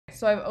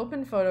so I've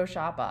opened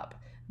Photoshop up.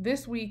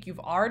 This week, you've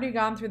already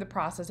gone through the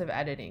process of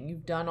editing.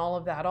 You've done all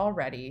of that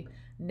already.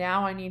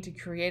 Now I need to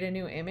create a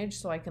new image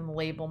so I can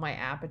label my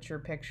Aperture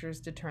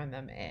pictures to turn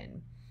them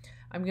in.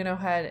 I'm going to go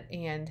ahead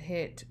and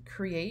hit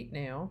Create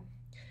New.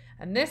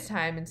 And this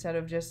time, instead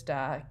of just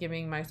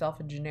giving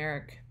myself a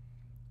generic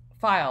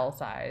file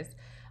size,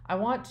 I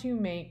want to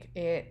make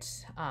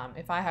it,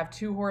 if I have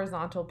 2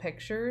 horizontal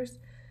pictures,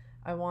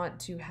 I want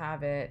to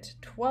have it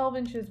 12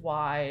 inches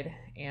wide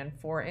and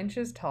 4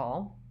 inches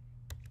tall.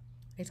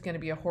 It's going to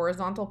be a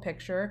horizontal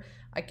picture.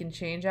 I can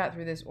change that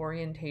through this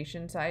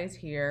orientation size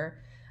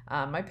here.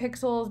 My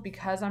pixels,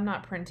 because I'm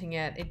not printing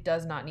it, it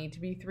does not need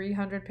to be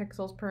 300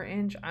 pixels per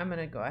inch. I'm going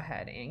to go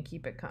ahead and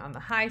keep it on the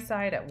high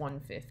side at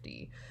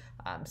 150.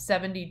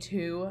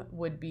 72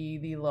 would be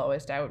the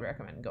lowest I would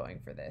recommend going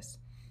for this.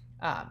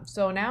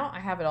 So now I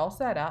have it all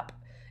set up.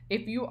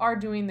 If you are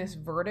doing this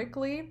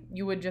vertically,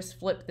 you would just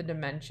flip the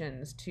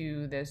dimensions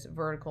to this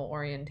vertical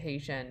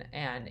orientation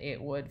and it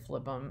would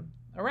flip them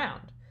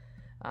around.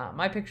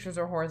 My pictures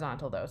are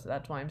horizontal though, so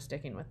that's why I'm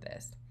sticking with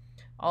this.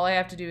 All I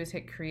have to do is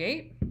hit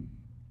create,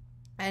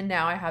 and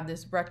now I have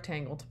this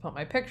rectangle to put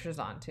my pictures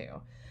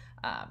onto.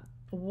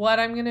 What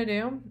I'm gonna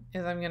do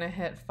is I'm gonna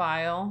hit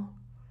File,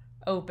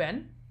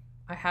 Open.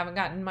 I haven't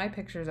gotten my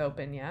pictures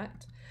open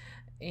yet,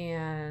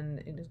 and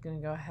it is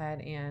gonna go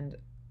ahead and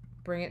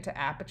bring it to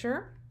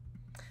Aperture.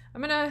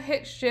 I'm gonna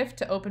hit Shift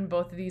to open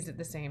both of these at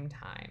the same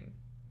time.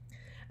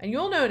 And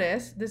you'll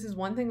notice, this is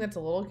one thing that's a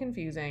little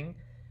confusing.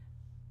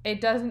 It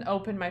doesn't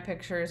open my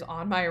pictures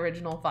on my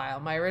original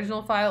file. My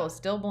original file is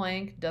still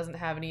blank, doesn't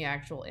have any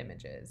actual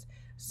images.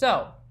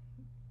 So,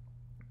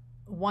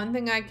 one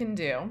thing I can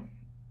do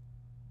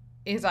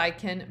is I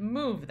can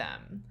move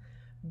them.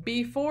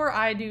 Before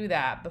I do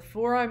that,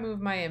 before I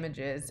move my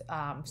images,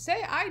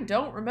 say I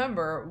don't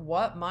remember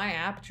what my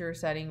aperture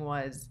setting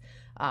was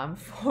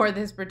for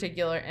this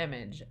particular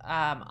image.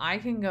 I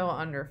can go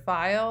under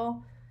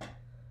File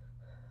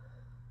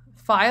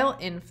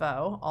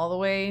Info, all the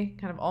way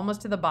kind of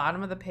almost to the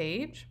bottom of the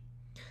page,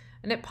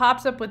 and it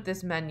pops up with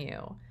this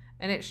menu.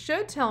 And it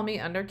should tell me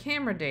under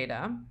Camera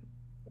Data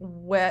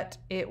what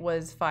it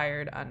was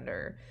fired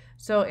under.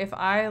 So if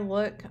I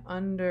look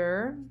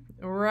under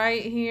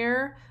right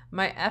here,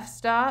 my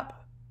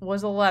f-stop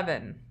was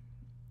 11.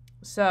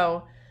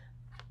 So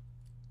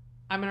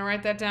I'm going to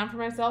write that down for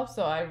myself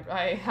so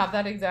I have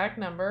that exact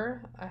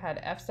number. I had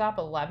f-stop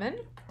 11.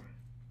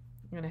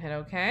 I'm going to hit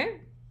OK.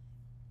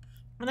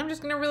 And I'm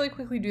just going to really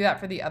quickly do that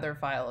for the other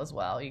file as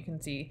well. You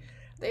can see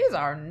these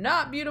are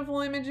not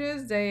beautiful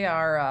images. They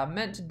are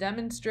meant to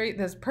demonstrate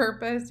this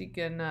purpose. You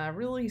can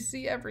really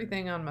see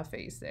everything on my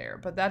face there,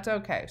 but that's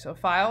okay. So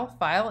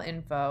File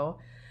Info.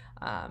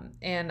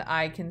 And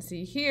I can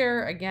see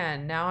here,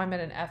 again, now I'm at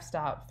an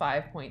f-stop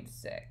 5.6,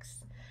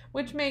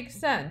 which makes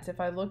sense.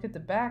 If I look at the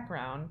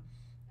background,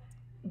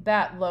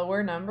 that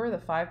lower number, the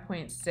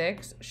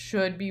 5.6,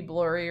 should be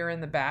blurrier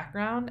in the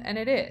background, and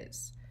it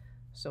is.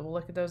 So we'll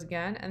look at those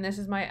again, and this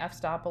is my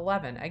f-stop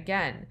 11.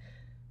 Again,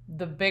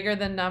 the bigger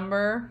the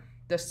number,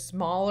 the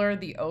smaller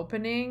the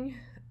opening,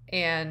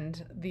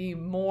 and the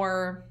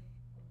more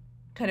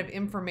kind of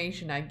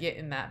information I get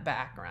in that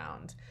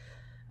background.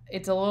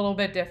 It's a little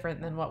bit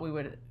different than what we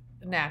would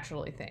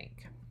naturally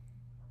think.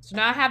 So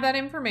now I have that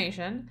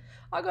information.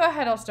 I'll go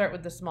ahead, I'll start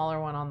with the smaller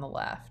one on the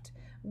left.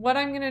 What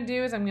I'm gonna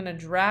do is I'm gonna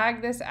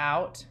drag this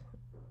out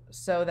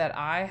so that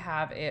I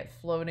have it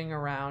floating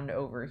around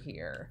over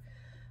here.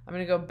 I'm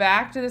gonna go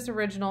back to this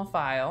original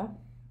file,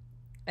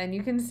 and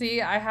you can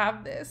see I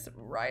have this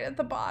right at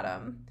the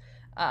bottom.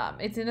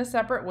 It's in a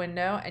separate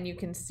window, and you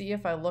can see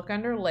if I look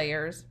under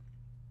layers,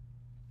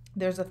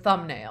 there's a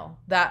thumbnail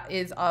that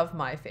is of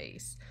my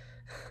face.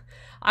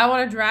 I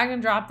want to drag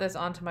and drop this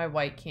onto my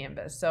white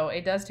canvas, so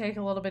it does take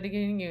a little bit of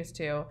getting used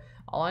to.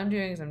 All I'm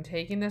doing is I'm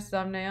taking this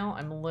thumbnail,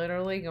 I'm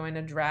literally going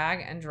to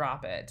drag and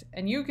drop it.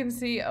 And you can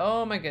see,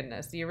 oh my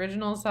goodness, the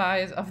original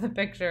size of the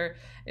picture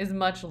is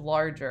much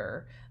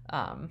larger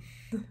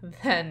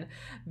than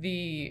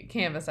the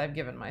canvas I've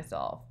given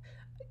myself.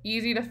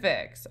 Easy to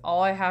fix.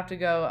 All I have to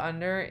go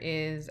under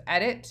is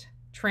Edit,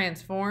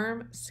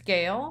 Transform,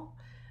 Scale,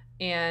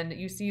 and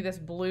you see this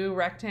blue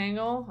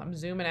rectangle, I'm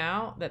zooming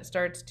out, that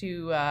starts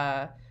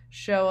to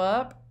show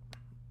up.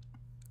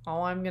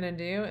 All I'm gonna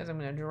do is I'm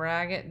gonna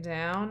drag it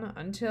down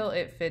until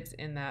it fits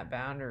in that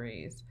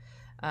boundaries.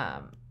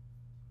 And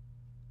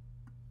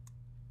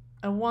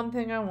one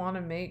thing I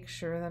wanna make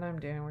sure that I'm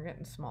doing, we're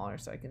getting smaller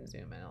so I can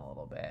zoom in a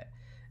little bit,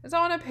 is I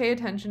wanna pay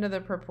attention to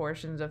the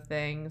proportions of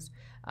things.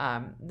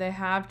 They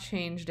have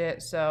changed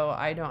it so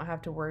I don't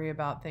have to worry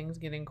about things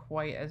getting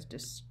quite as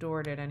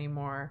distorted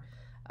anymore.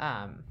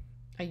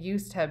 I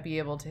used to be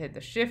able to hit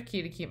the shift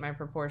key to keep my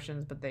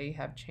proportions, but they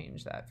have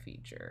changed that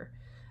feature.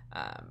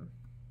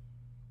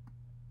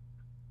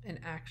 And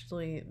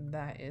actually,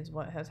 that is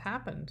what has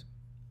happened.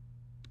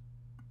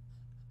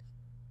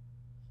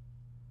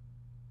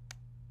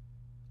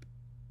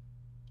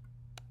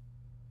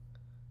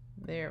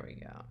 There we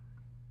go.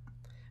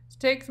 It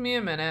takes me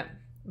a minute,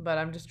 but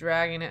I'm just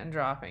dragging it and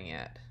dropping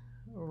it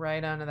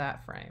right onto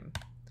that frame.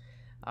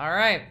 All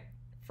right,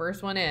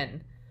 first one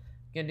in.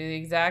 Gonna do the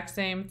exact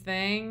same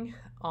thing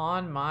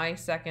on my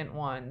second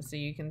one. So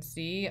you can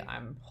see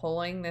I'm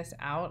pulling this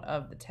out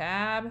of the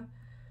tab.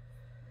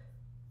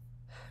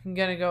 I'm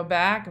gonna go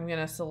back, I'm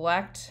gonna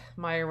select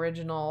my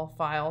original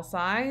file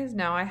size.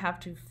 Now I have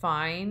to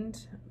find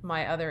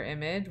my other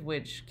image,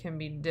 which can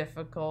be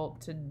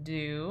difficult to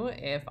do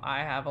if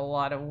I have a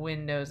lot of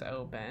windows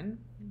open.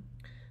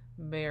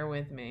 Bear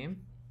with me.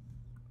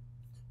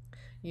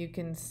 You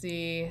can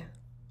see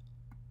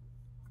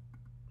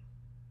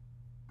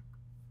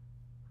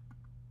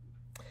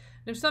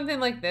if something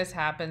like this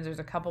happens, there's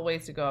a couple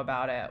ways to go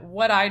about it.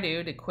 What I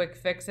do to quick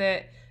fix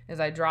it is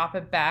I drop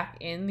it back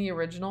in the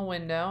original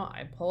window,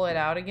 I pull it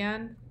out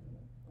again,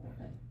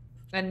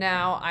 and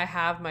now I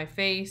have my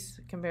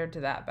face compared to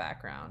that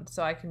background.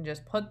 So I can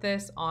just put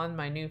this on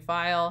my new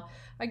file.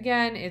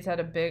 Again, it's at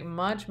a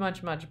much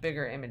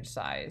bigger image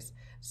size.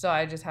 So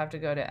I just have to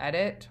go to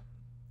Edit,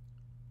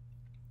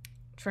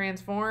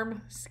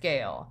 Transform,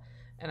 Scale,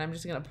 and I'm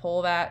just gonna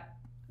pull that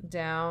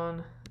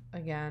down.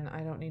 Again,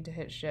 I don't need to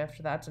hit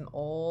Shift. That's an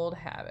old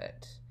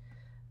habit.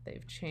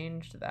 They've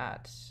changed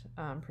that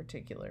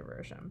particular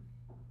version.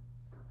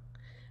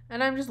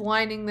 And I'm just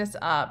lining this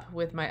up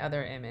with my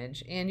other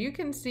image. And you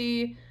can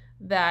see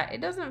that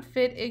it doesn't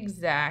fit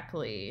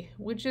exactly,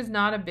 which is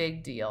not a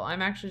big deal.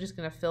 I'm actually just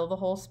gonna fill the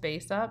whole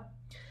space up.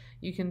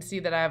 You can see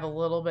that I have a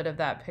little bit of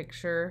that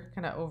picture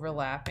kind of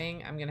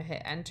overlapping. I'm gonna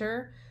hit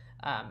Enter.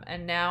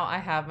 And now I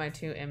have my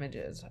two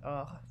images.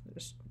 Oh,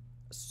 just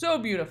so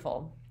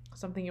beautiful.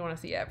 Something you want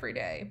to see every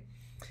day.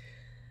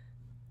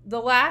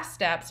 The last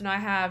step, so now I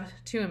have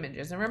two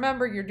images. And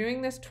remember, you're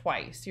doing this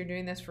twice. You're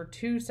doing this for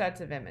two sets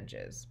of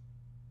images.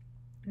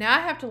 Now I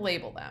have to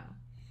label them.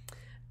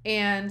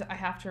 And I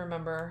have to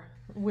remember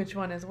which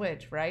one is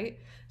which, right?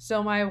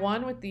 So my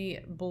one with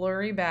the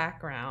blurry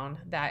background,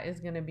 that is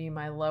going to be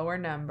my lower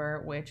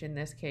number, which in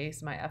this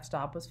case, my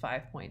f-stop was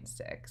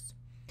 5.6.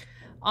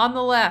 On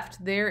the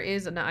left, there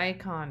is an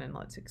icon, and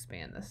let's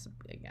expand this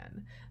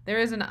again. There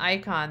is an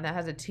icon that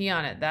has a T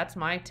on it. That's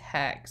my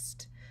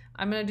text.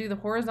 I'm going to do the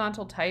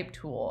horizontal type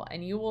tool,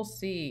 and you will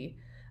see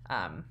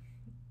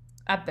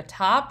at the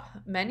top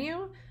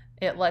menu,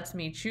 it lets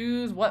me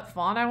choose what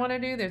font I want to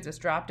do. There's this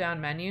drop-down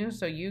menu,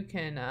 so you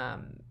can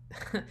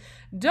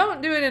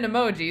don't do it in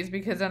emojis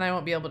because then I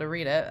won't be able to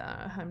read it.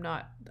 I'm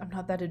not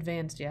that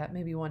advanced yet.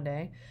 Maybe one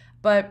day,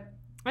 but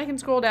I can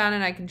scroll down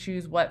and I can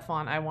choose what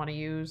font I want to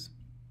use.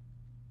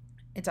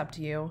 It's up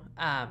to you.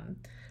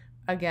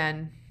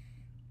 Again,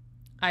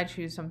 I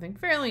choose something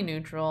fairly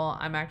neutral.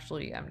 I'm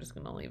just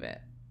going to leave it.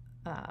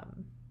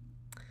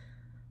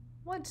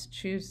 Let's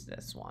choose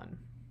this one.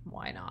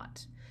 Why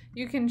not?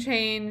 You can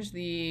change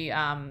the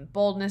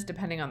boldness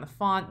depending on the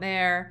font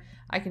there.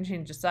 I can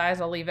change the size.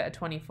 I'll leave it at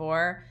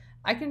 24.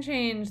 I can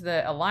change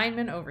the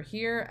alignment over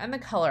here and the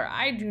color.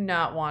 I do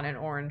not want an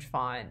orange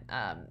font.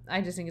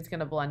 I just think it's going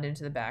to blend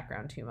into the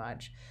background too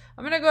much.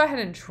 I'm going to go ahead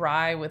and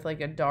try with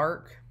like a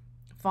dark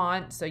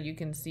font so you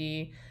can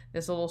see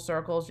this little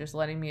circle is just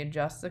letting me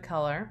adjust the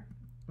color.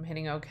 I'm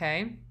hitting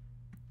OK.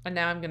 And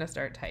now I'm going to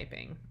start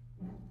typing.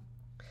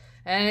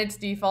 And its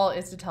default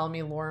is to tell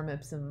me lorem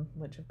ipsum,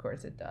 which of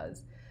course it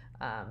does.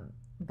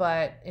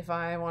 But if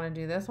I want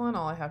to do this one,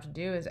 all I have to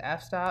do is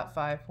f-stop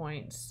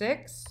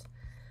 5.6.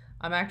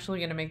 I'm actually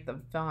going to make the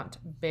font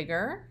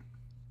bigger.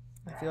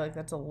 I feel like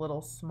that's a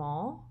little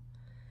small.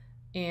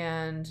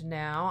 And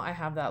now I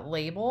have that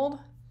labeled.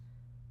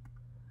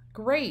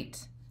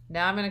 Great.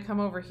 Now I'm going to come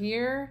over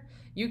here.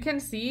 You can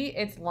see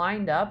it's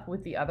lined up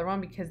with the other one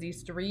because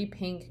these three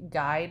pink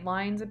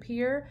guidelines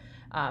appear.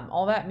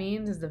 All that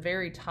means is the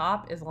very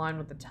top is aligned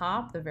with the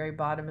top, the very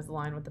bottom is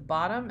aligned with the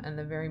bottom, and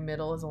the very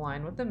middle is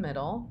aligned with the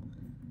middle.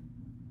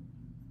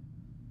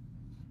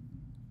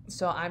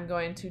 So I'm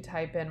going to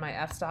type in my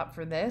f-stop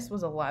for this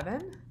was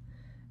 11.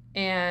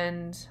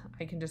 And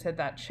I can just hit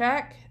that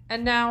check.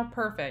 And now,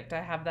 perfect,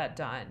 I have that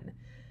done.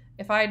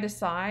 If I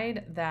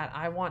decide that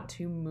I want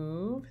to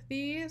move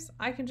these,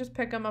 I can just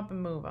pick them up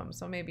and move them.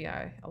 So maybe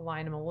I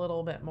align them a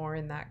little bit more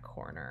in that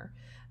corner.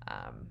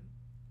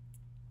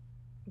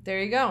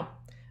 There you go.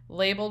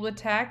 Labeled with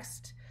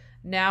text.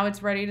 Now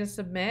it's ready to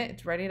submit.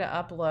 It's ready to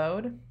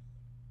upload.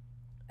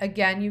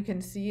 Again, you can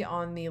see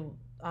on the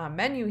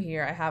menu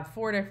here, I have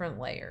 4 different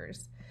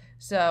layers.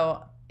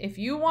 So if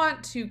you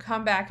want to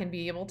come back and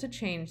be able to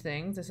change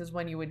things, this is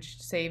when you would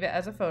save it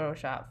as a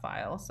Photoshop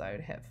file. So I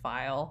would hit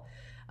File,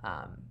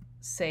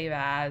 Save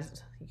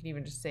As. You can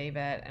even just save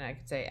it, and I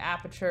could say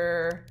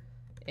Aperture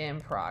in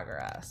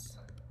progress.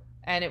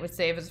 And it would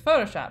save as a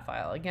Photoshop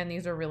file. Again,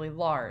 these are really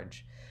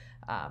large.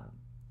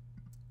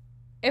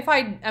 If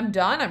I am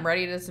done, I'm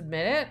ready to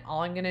submit it,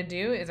 all I'm going to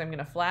do is I'm going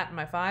to flatten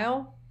my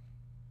file,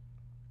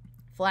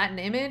 flatten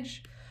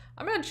image.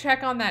 I'm going to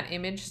check on that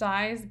image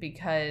size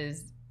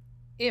because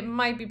it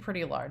might be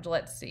pretty large.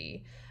 Let's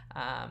see.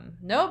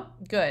 Nope,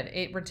 good.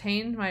 It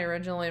retained my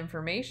original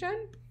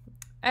information.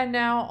 And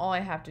now all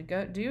I have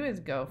to do is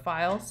go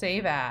File,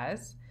 Save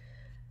As.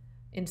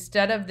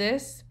 Instead of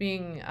this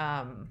being,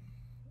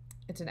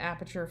 it's an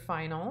Aperture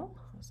Final,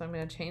 so I'm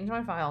going to change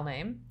my file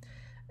name.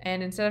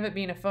 And instead of it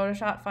being a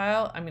Photoshop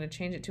file, I'm going to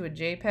change it to a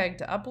JPEG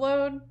to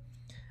upload.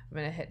 I'm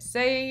going to hit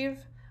save.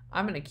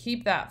 I'm going to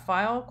keep that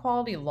file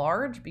quality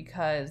large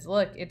because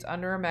look, it's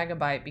under 1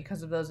 megabyte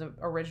because of those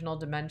original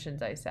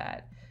dimensions I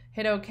set.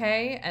 Hit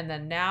OK, and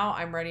then now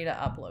I'm ready to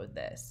upload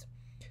this.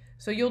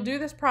 So you'll do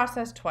this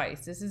process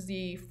twice. This is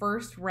the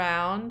first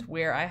round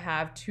where I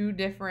have two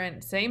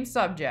different, same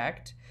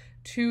subject,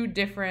 two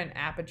different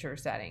aperture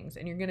settings.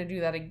 And you're going to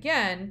do that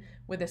again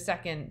with a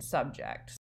second subject.